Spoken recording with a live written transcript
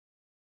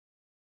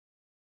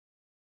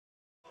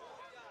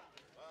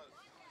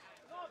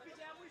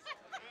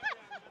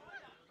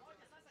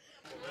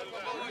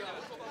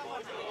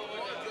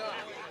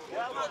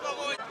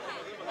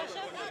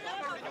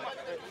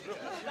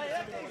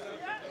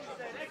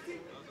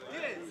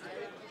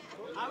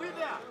Are we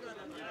there?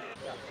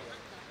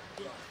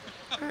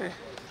 Hey,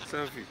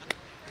 selfie.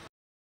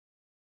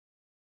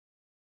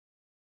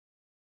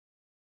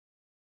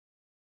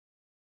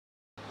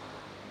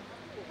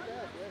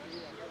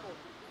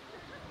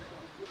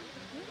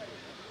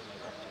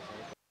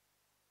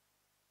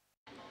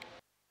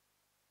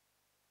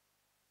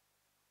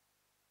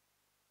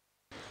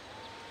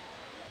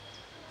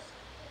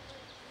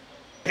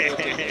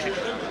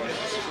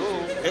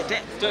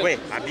 We,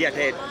 ambia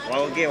Ted,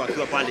 waongee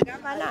wakiwa pale.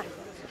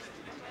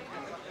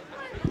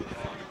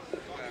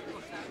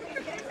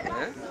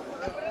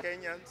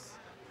 Kenyans,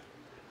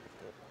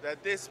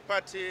 that this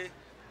party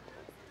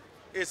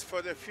is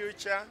for the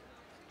future.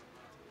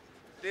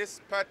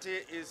 This party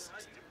is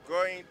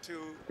going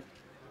to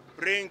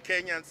bring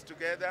Kenyans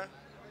together.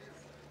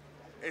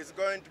 It's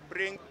going to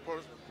bring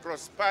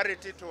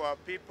prosperity to our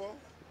people.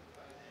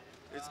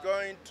 It's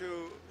going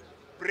to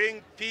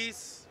bring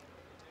peace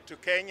to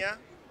Kenya.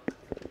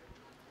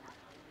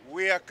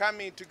 We are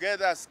coming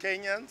together as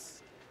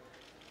Kenyans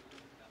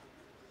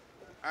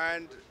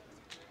and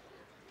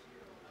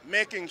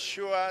making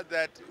sure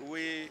that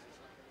we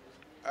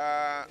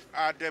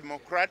are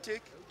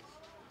democratic.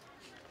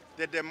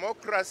 The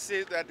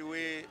democracy that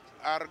we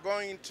are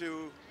going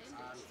to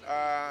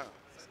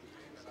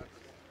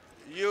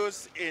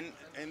use in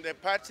the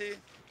party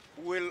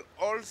will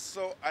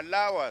also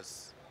allow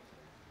us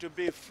to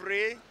be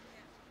free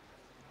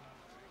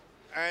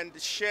and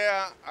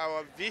share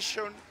our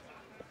vision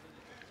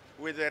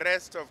with the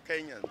rest of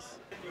Kenyans.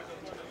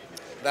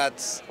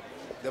 That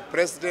the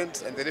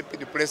president and the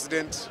deputy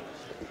president,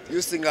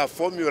 using a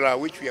formula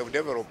which we have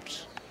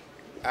developed,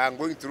 are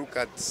going to look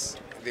at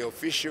the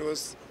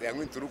officials, they are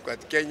going to look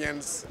at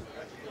Kenyans,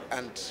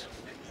 and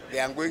they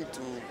are going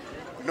to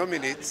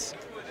nominate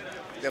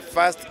the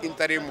first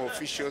interim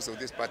officials of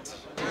this party.